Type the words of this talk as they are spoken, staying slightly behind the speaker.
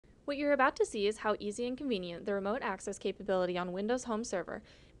What you're about to see is how easy and convenient the remote access capability on Windows Home Server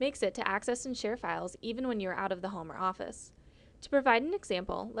makes it to access and share files even when you're out of the home or office. To provide an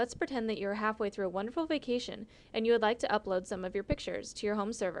example, let's pretend that you're halfway through a wonderful vacation and you would like to upload some of your pictures to your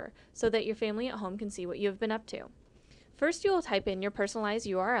home server so that your family at home can see what you have been up to. First, you will type in your personalized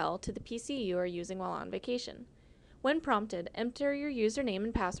URL to the PC you are using while on vacation. When prompted, enter your username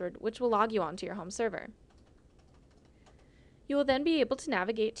and password, which will log you onto your home server. You will then be able to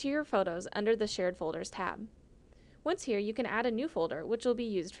navigate to your photos under the Shared Folders tab. Once here, you can add a new folder, which will be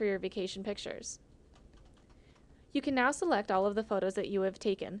used for your vacation pictures. You can now select all of the photos that you have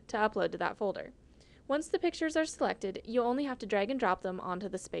taken to upload to that folder. Once the pictures are selected, you only have to drag and drop them onto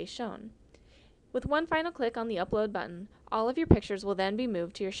the space shown. With one final click on the Upload button, all of your pictures will then be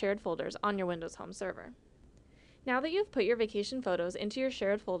moved to your shared folders on your Windows Home Server. Now that you've put your vacation photos into your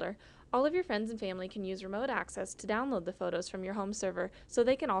shared folder, all of your friends and family can use remote access to download the photos from your home server so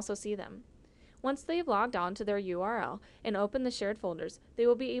they can also see them. Once they have logged on to their URL and open the shared folders, they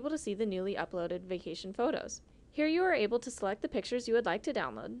will be able to see the newly uploaded vacation photos. Here you are able to select the pictures you would like to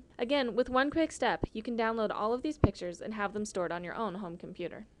download. Again, with one quick step, you can download all of these pictures and have them stored on your own home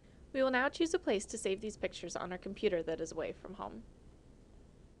computer. We will now choose a place to save these pictures on our computer that is away from home.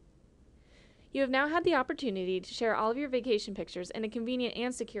 You have now had the opportunity to share all of your vacation pictures in a convenient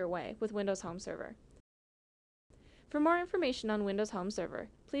and secure way with Windows Home Server. For more information on Windows Home Server,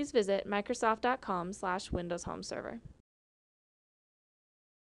 please visit microsoft.com/Windows Home Server.